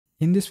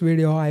In this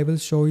video, I will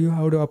show you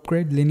how to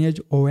upgrade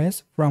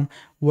LineageOS from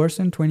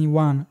version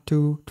 21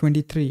 to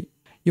 23.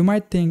 You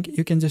might think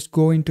you can just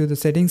go into the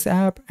settings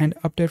app and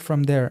update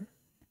from there.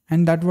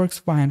 And that works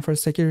fine for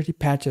security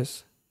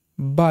patches.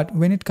 But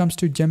when it comes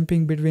to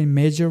jumping between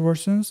major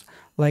versions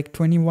like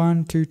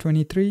 21 to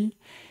 23,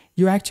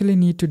 you actually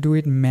need to do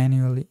it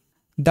manually.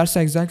 That's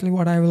exactly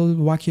what I will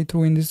walk you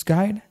through in this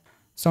guide.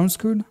 Sounds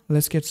good?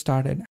 Let's get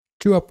started.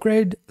 To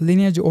upgrade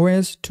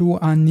LineageOS to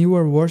a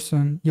newer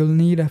version, you'll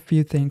need a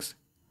few things.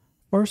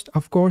 First,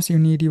 of course, you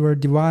need your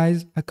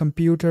device, a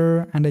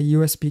computer, and a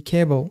USB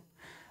cable.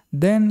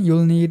 Then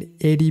you'll need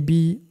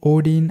ADB,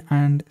 Odin,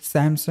 and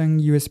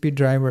Samsung USB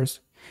drivers.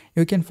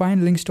 You can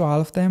find links to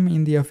all of them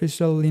in the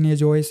official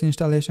LineageOS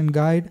installation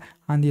guide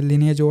on the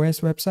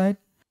LineageOS website.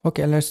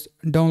 Okay, let's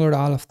download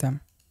all of them.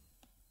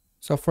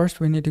 So first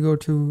we need to go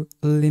to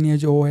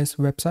LineageOS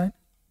website.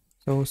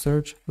 So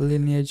search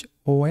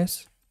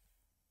LineageOS.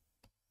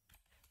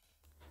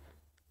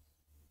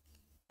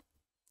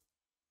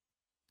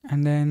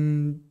 And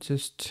then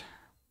just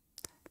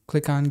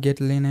click on Get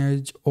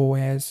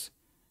LineageOS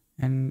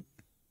and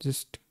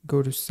just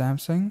go to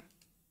Samsung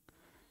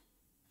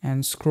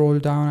and scroll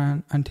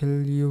down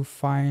until you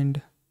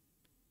find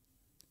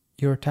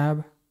your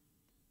tab.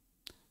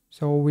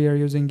 So we are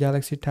using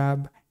Galaxy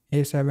Tab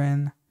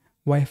A7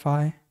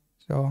 Wi-Fi.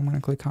 So I'm going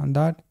to click on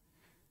that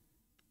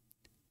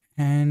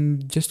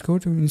and just go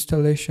to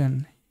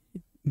installation.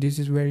 This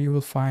is where you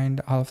will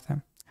find all of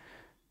them.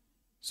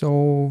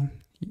 So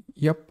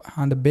yep,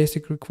 on the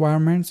basic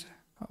requirements,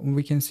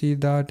 we can see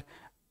that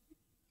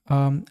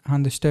on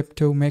the step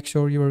 2, make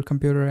sure your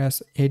computer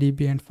has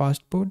ADB and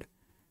fast boot.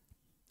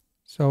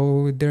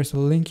 So there's a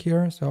link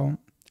here, so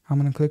I'm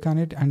going to click on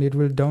it and it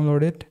will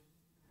download it.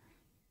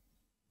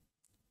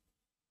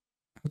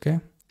 Okay,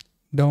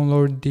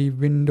 download the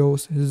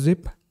Windows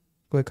zip.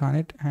 Click on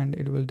it and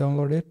it will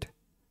download it.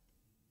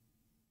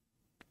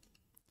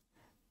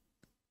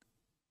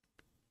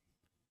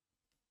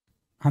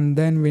 And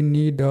then we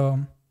need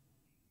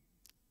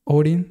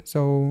Odin.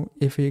 So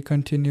if we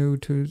continue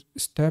to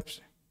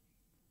steps,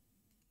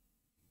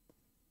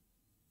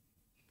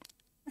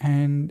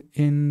 and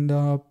in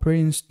the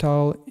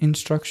pre-install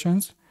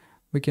instructions,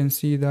 we can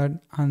see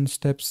that on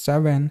step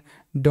 7,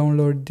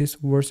 download this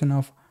version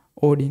of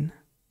Odin.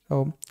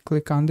 So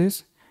click on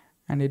this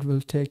and it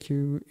will take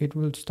you, it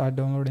will start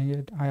downloading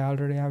it. I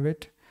already have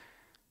it.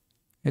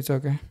 It's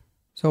okay.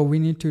 So we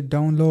need to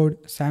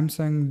download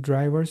Samsung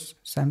drivers,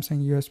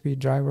 Samsung USB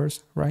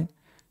drivers, right?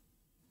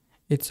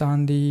 It's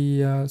on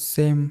the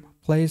same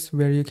place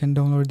where you can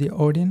download the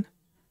Odin.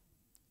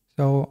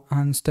 So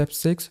on step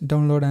 6,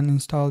 download and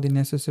install the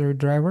necessary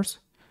drivers.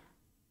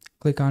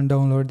 Click on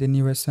download the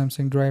newest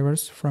Samsung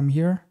drivers from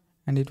here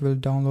and it will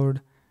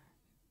download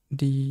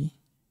the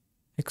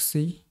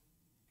XC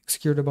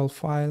executable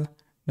file.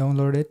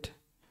 Download it.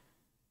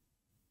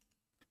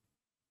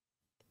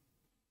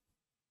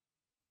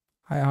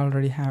 I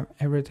already have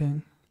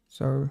everything,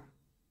 so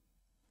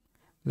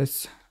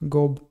let's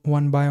go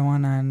one by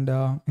one and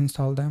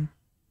install them.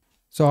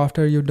 So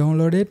after you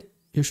download it,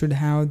 you should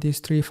have these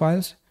 3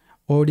 files: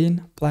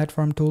 Odin,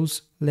 platform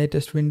tools,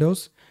 latest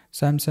Windows,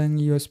 Samsung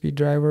USB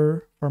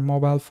driver for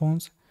mobile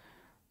phones.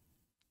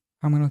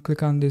 I'm going to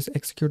click on this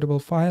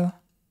executable file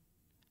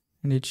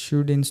and it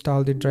should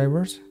install the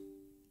drivers.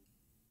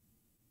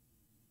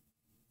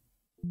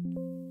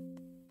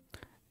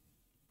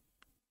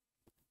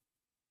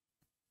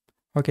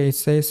 Okay, it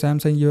says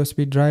Samsung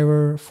USB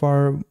driver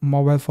for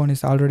mobile phone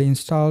is already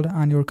installed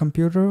on your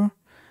computer.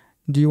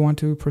 Do you want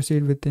to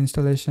proceed with the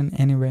installation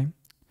anyway?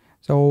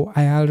 So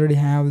I already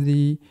have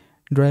the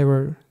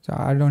driver, so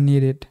I don't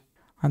need it.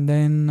 And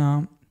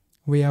then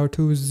we have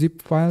 2 zip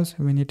files.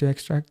 We need to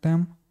extract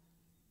them.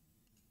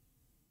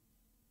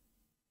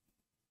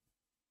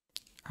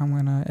 I'm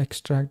gonna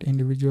extract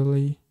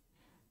individually.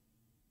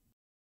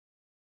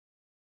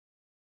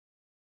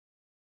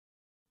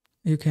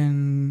 You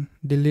can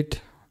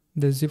delete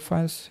the zip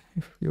files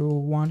if you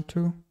want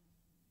to.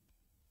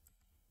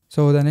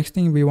 So the next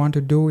thing we want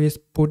to do is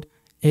put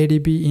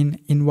ADB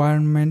in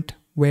environment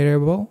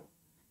variable,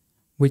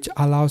 which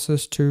allows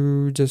us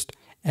to just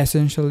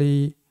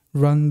essentially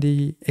run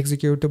the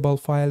executable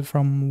file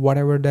from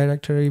whatever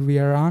directory we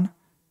are on.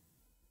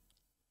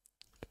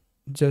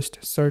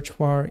 Just search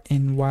for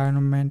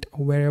environment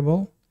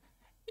variable.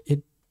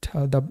 It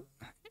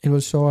will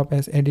show up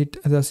as edit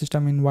the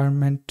system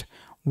environment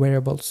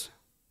variables.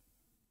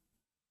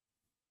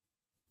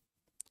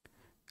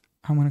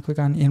 I'm going to click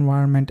on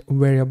environment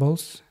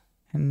variables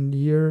and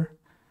here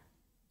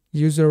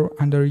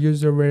under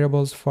user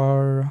variables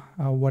for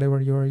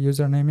whatever your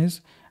username is.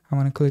 I'm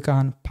going to click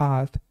on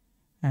path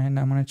and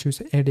I'm going to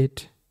choose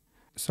edit.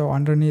 So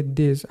underneath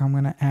this, I'm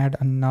going to add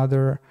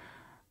another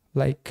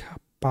like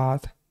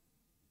path.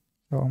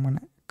 So I'm going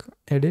to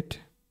edit,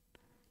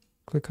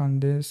 click on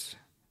this.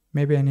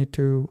 Maybe I need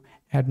to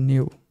add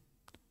new.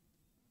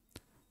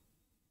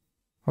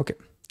 Okay,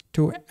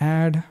 to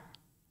add,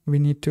 we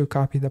need to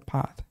copy the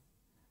path.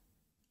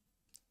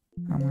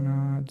 I'm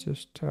gonna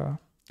just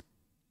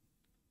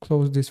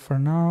close this for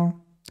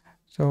now.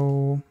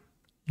 So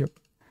yep,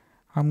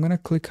 I'm gonna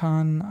click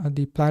on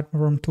the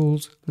platform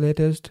tools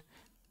latest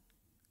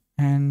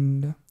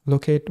and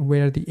locate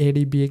where the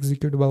ADB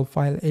executable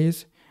file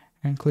is,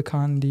 and click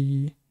on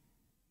the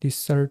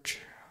search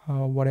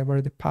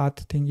whatever the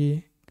path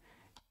thingy,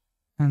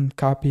 and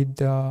copy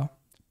the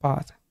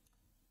path,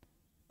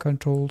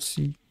 Control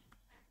C,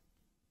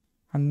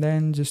 and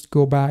then just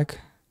go back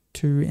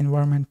to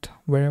environment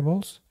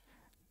variables.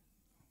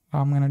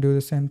 I'm gonna do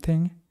the same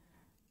thing.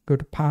 Go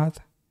to path,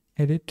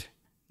 edit,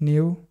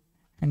 new,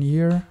 and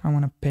here I'm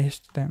gonna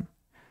paste them.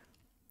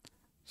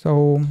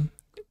 So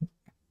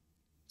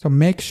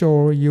make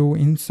sure you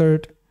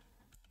insert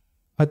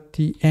at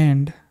the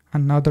end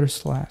another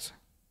slash,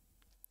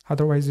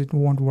 otherwise it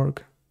won't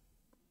work.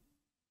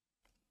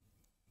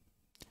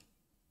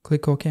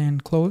 Click OK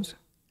and close.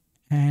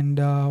 And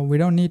we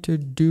don't need to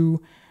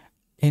do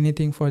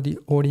anything for the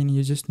Odin.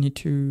 You just need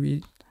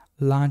to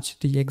launch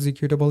the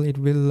executable. It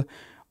will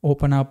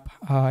open up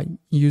a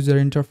user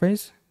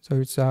interface.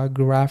 So it's a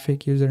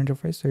graphic user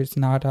interface. So it's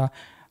not a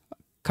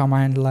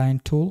command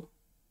line tool.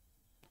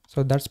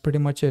 So that's pretty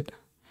much it.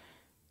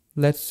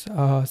 Let's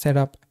set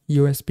up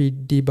USB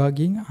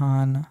debugging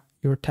on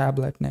your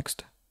tablet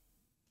next.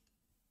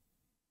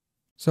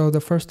 So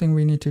the first thing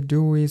we need to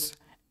do is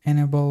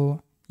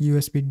enable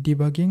USB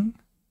debugging.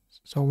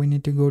 So we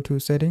need to go to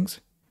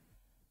settings.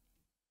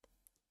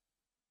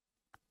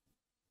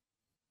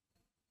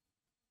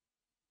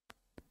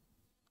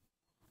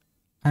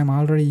 I'm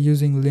already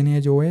using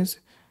LineageOS.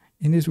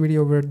 In this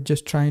video, we're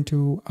just trying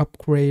to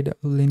upgrade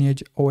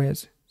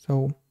LineageOS.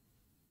 So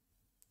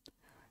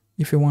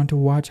if you want to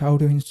watch how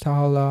to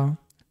install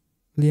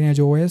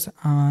LineageOS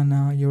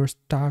on your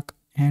stock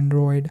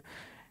Android,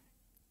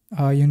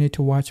 you need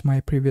to watch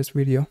my previous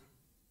video.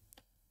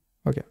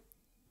 Okay.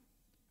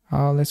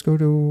 Let's go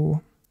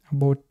to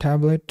about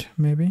tablet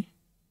maybe.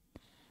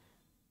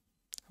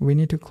 We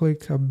need to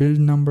click build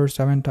number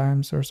 7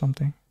 times or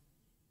something.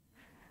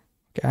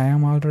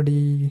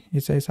 Okay,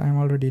 it says I'm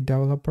already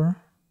developer.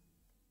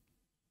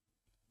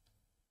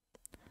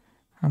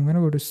 I'm gonna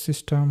go to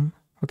system.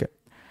 Okay,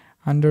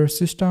 under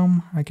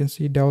system I can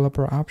see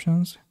developer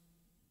options.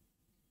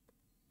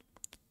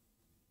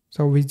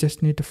 So we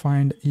just need to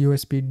find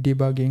USB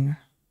debugging.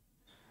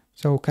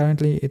 So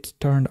currently it's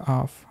turned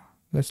off.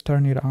 Let's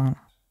turn it on.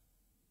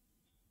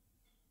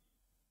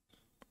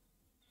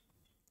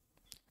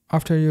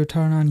 After you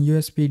turn on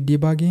USB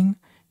debugging,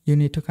 you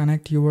need to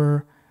connect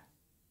your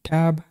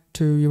tab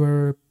to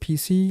your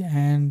PC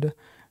and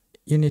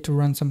you need to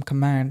run some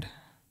command.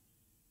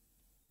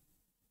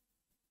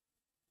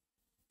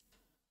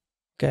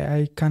 Okay,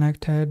 I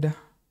connected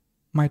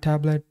my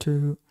tablet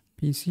to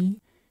PC.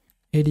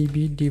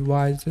 ADB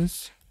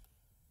devices.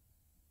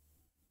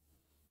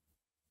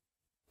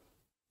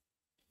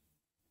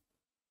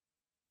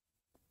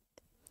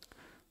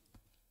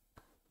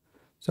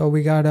 So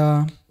we got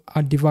a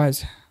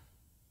device.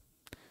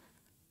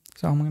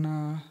 So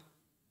I'm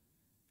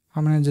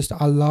gonna just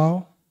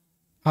allow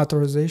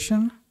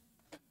authorization.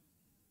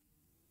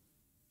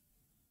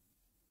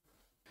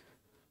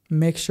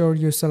 Make sure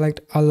you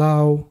select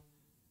allow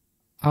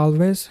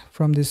always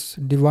from this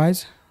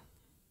device,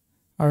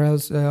 or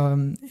else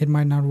it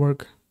might not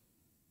work.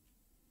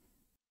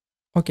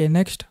 Okay,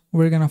 next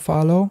we're gonna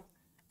follow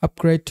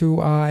upgrade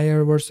to a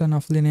higher version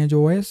of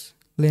LineageOS,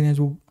 Lineage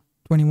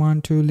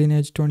 21 to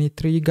Lineage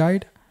 23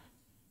 guide.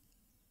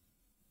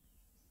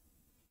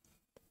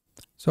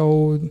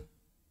 So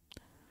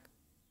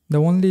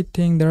there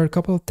are a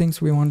couple of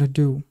things we want to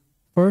do.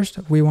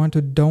 First, we want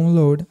to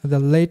download the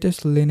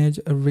latest Lineage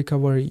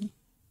recovery.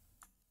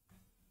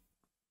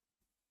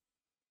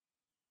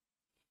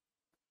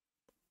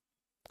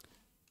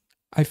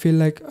 I feel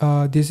like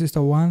this is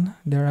the one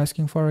they're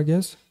asking for, I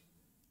guess.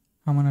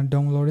 I'm gonna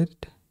download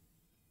it.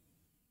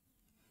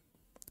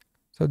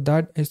 So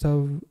that is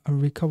a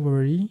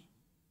recovery.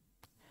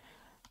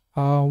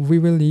 We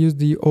will use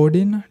the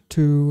Odin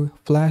to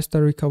flash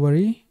the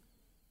recovery,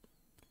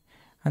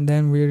 and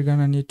then we're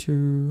gonna need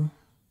to,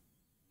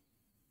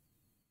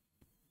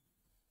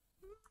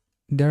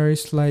 there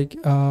is like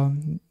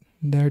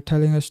they're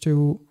telling us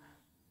to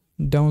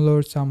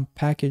download some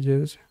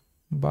packages,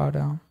 but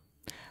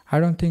I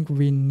don't think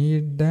we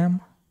need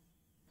them.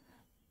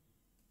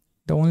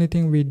 The only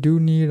thing we do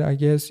need, I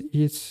guess,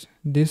 is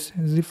this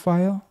zip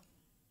file.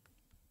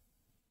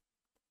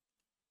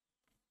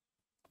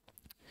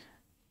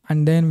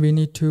 And then we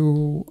need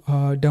to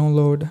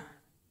download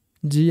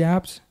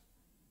GApps.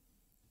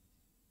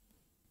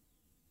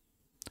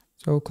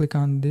 So click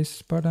on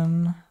this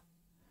button.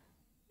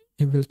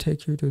 It will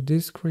take you to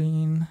this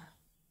screen.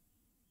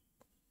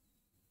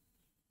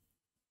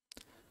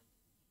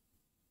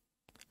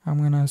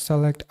 I'm gonna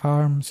select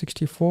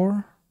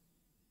ARM64.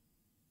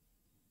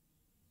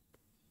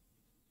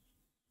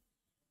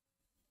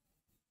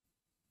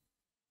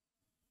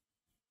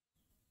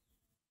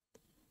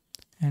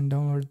 And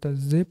download the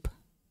zip.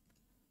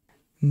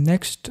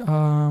 Next,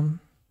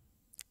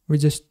 we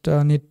just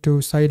need to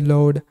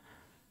sideload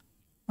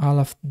all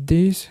of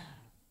these.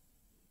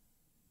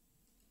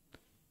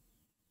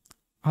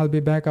 I'll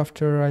be back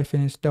after I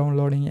finish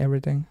downloading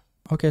everything.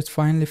 Okay, it's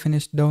finally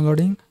finished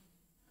downloading.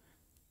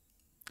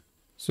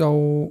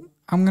 So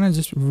I'm gonna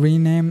just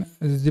rename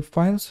zip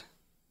files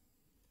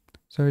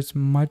so it's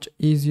much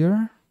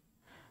easier.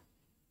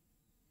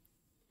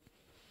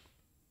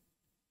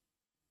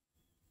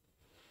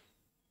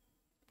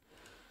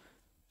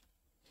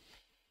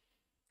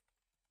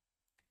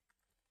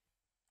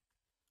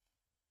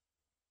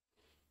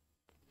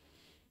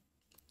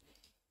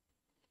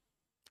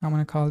 I'm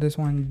gonna call this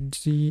one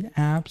G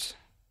apps.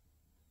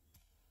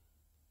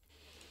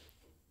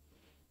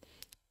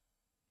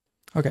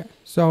 Okay,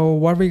 so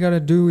what we gotta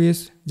do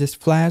is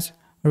just flash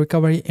a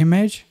recovery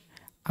image.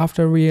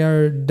 After we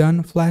are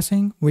done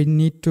flashing, we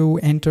need to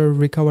enter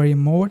recovery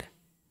mode.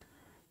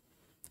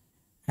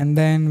 And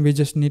then we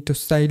just need to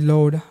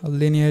sideload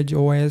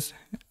LineageOS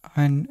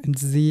and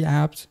Z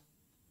apps.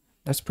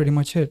 That's pretty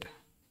much it.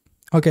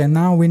 Okay,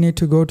 now we need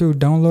to go to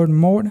download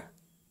mode.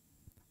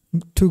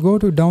 To go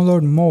to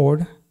download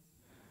mode,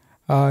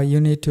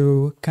 you need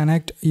to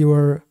connect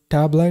your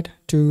tablet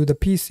to the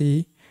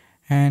PC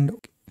and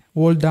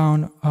hold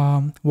down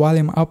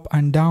volume up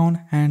and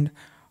down and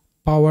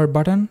power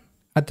button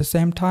at the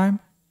same time,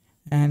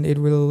 and it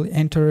will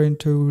enter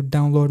into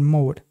download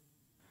mode.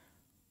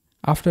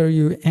 After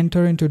you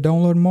enter into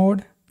download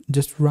mode,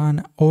 just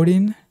run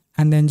Odin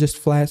and then just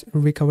flash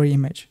recovery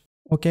image.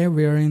 Okay,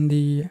 we are in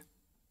the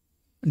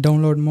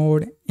download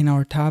mode in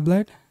our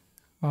tablet.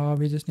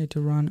 We just need to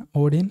run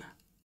Odin.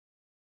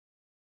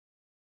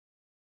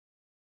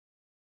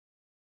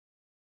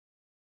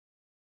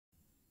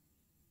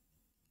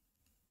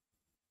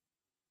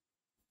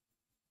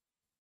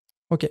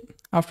 Okay,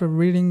 after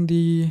reading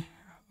the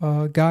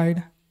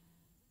guide,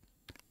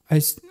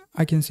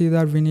 I can see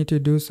that we need to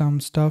do some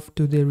stuff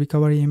to the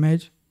recovery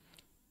image.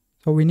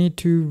 So we need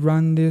to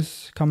run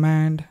this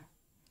command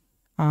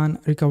on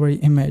recovery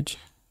image.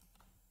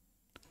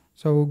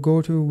 So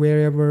go to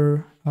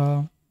wherever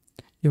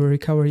your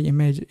recovery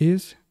image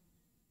is.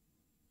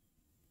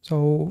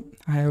 So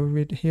I have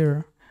it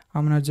here.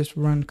 I'm gonna just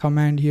run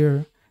command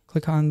here.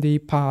 Click on the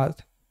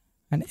path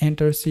and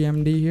enter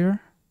CMD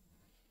here.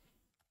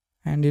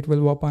 And it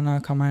will open a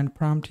command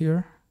prompt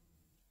here.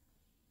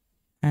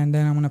 And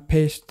then I'm gonna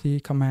paste the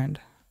command.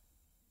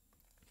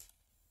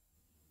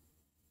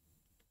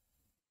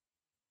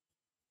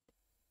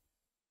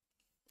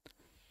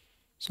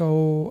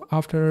 So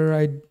after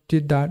I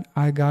did that,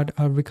 I got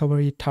a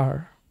recovery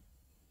tar.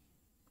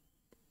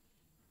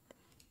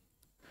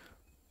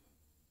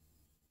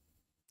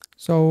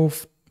 So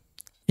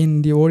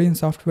in the Odin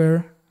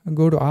software,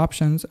 go to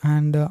options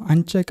and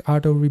uncheck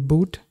auto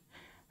reboot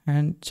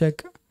and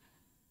check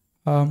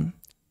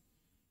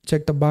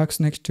the box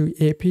next to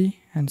AP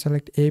and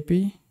select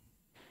AP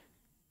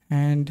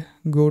and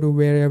go to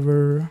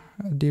wherever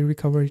the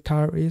recovery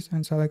tar is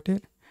and select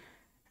it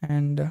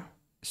and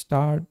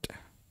start.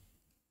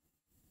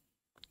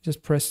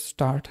 Just press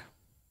start.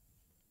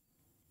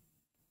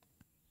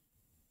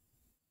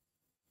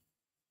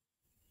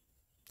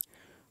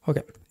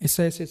 Okay, it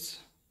says it's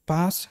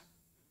passed.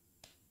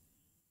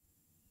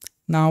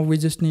 Now we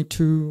just need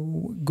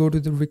to go to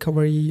the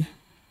recovery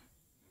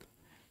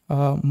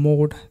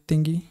mode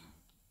thingy.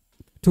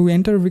 To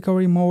enter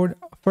recovery mode,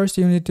 first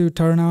you need to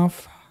turn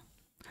off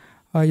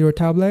your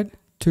tablet.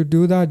 To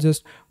do that,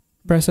 just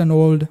press and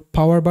hold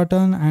power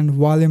button and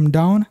volume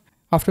down.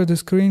 After the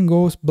screen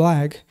goes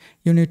black,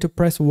 you need to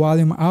press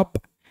volume up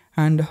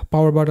and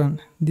power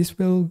button. This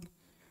will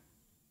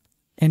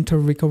enter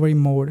recovery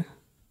mode.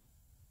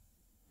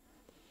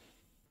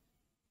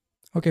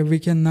 Okay, we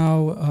can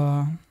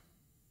now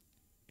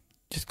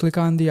just click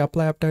on the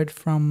apply update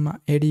from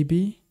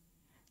ADB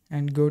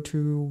and go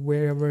to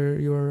wherever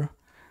your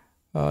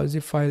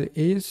zip file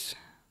is.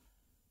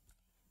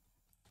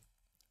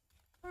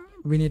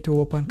 We need to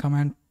open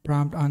command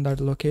prompt on that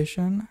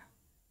location.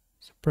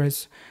 So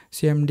press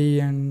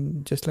CMD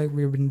and just like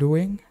we've been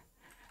doing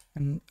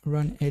and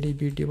run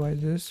ADB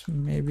devices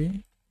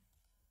maybe.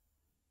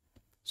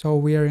 So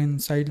we are in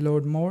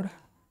sideload mode.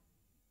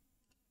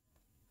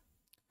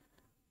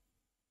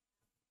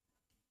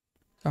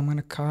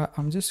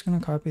 I'm just gonna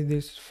copy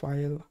this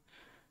file,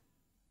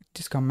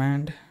 this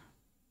command,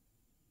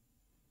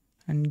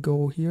 and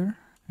go here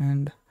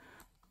and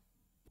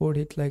put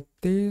it like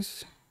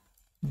this,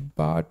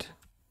 but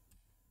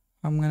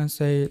I'm gonna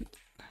say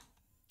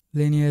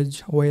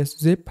LineageOS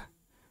zip.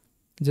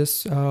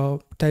 Just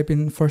type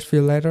in first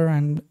few letter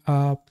and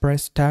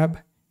press tab.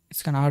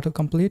 It's gonna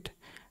autocomplete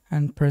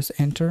and press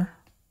enter.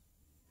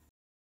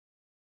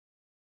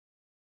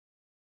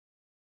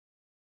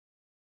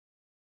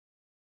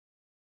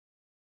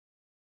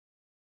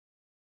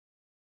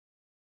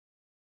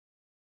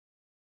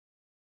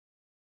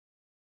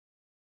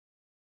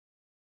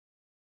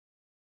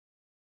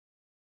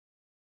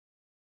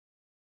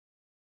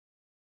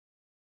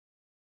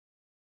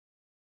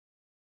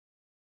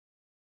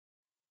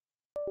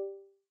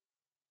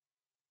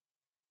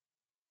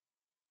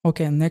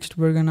 Okay, next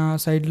we're gonna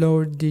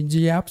sideload the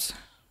G apps.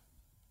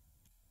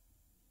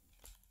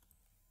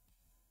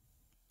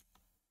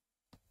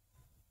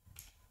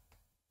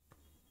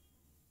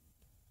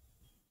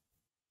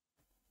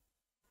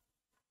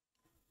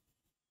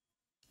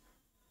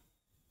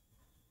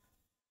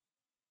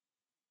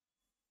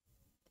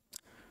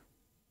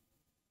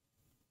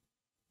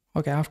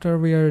 Okay, after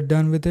we are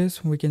done with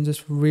this, we can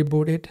just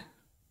reboot it.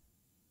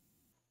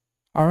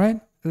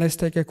 Alright, let's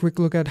take a quick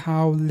look at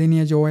how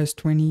LineageOS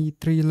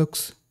 23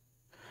 looks.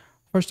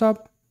 First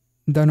up,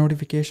 the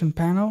notification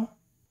panel.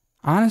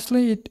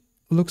 Honestly, it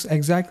looks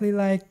exactly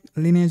like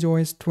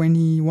LineageOS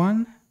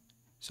 21.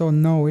 So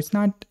no, it's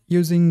not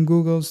using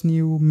Google's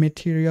new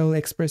Material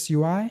Express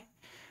UI,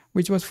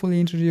 which was fully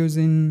introduced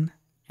in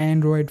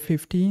Android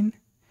 15.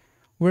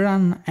 We're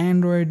on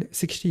Android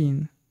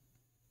 16.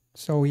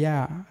 So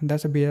yeah,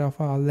 that's a bit of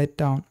a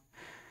letdown.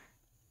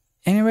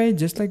 Anyway,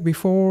 just like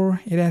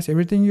before, it has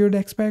everything you'd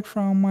expect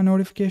from a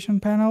notification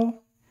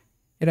panel.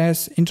 It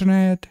has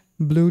internet,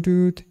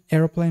 Bluetooth,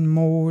 airplane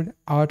mode,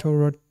 auto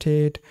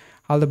rotate,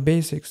 all the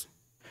basics.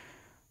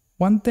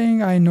 One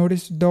thing I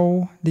noticed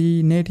though,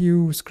 the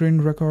native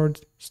screen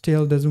record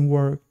still doesn't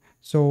work.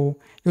 So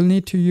you'll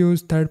need to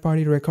use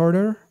third-party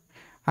recorder.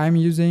 I'm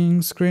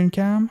using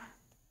ScreenCam.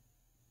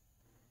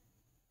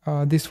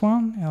 This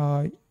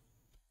one,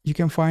 you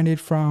can find it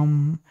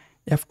from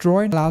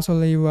F-Droid. I'll also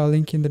leave a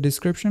link in the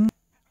description.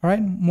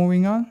 Alright,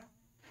 moving on.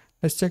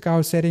 Let's check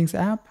our settings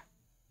app.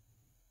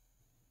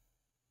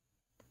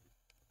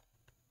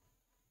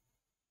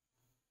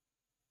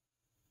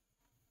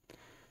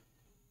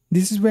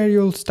 This is where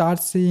you'll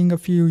start seeing a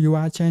few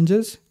UI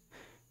changes.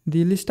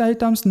 The list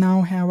items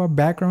now have a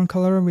background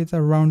color with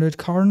a rounded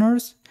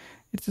corners.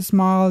 It's a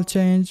small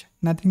change,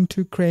 nothing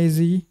too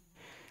crazy.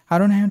 I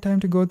don't have time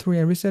to go through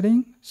every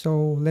setting, so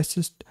let's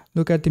just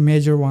look at the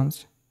major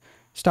ones.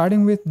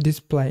 Starting with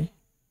display.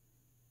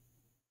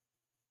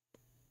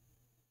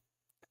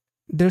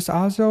 There's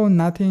also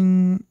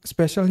nothing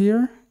special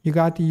here. You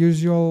got the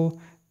usual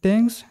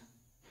things.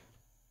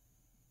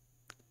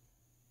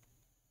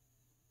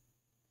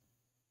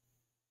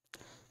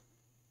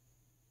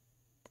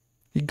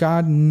 You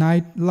got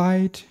night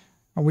light,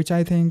 which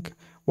I think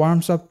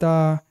warms up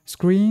the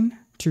screen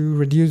to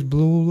reduce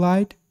blue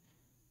light.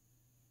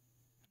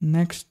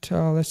 Next,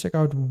 let's check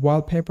out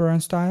wallpaper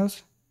and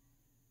styles.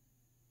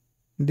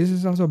 This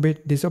is also a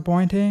bit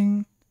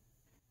disappointing.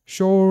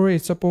 Sure,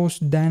 it supports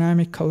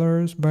dynamic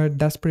colors, but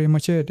that's pretty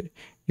much it.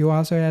 You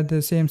also had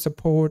the same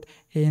support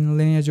in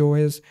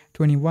LineageOS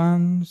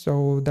 21,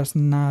 so that's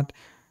not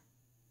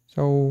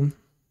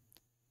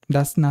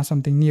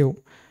something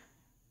new.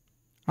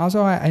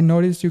 Also, I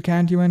noticed you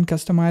can't even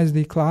customize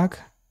the clock.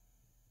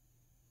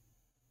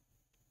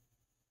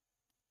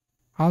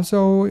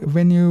 Also,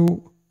 when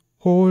you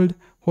hold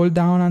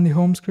down on the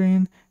home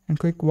screen and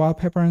click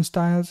wallpaper and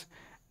styles,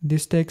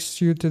 this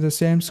takes you to the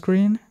same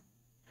screen.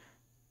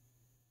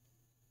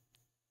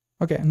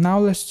 Okay, now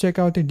let's check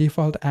out the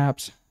default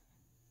apps.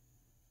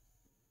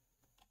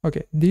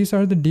 Okay, these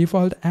are the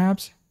default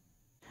apps.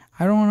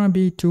 I don't want to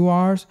be too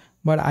harsh,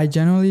 but I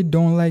generally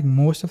don't like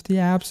most of the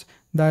apps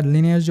that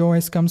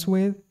LineageOS comes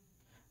with.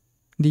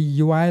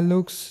 The UI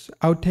looks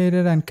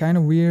outdated and kind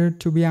of weird,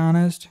 to be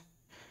honest.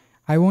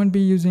 I won't be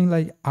using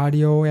like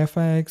audio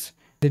effects,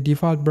 the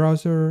default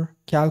browser,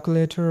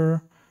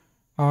 calculator,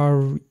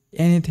 or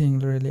anything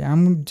really.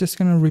 I'm just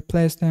gonna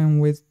replace them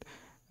with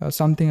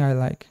something I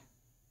like.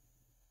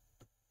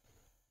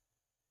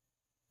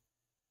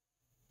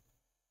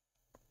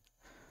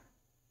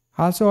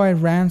 Also, I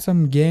ran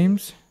some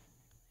games,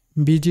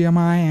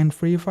 BGMI and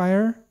Free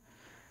Fire.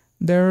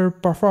 Their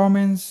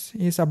performance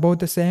is about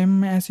the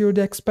same as you'd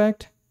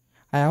expect.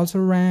 I also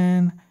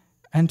ran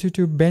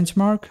Antutu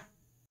benchmark.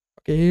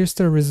 Okay, here's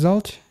the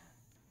result.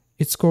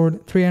 It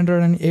scored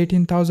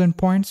 318,000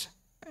 points.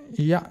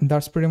 Yeah,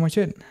 that's pretty much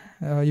it.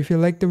 If you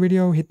like the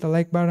video, hit the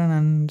like button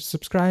and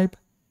subscribe.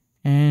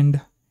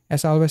 And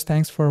as always,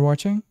 thanks for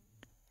watching.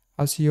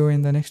 I'll see you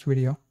in the next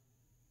video.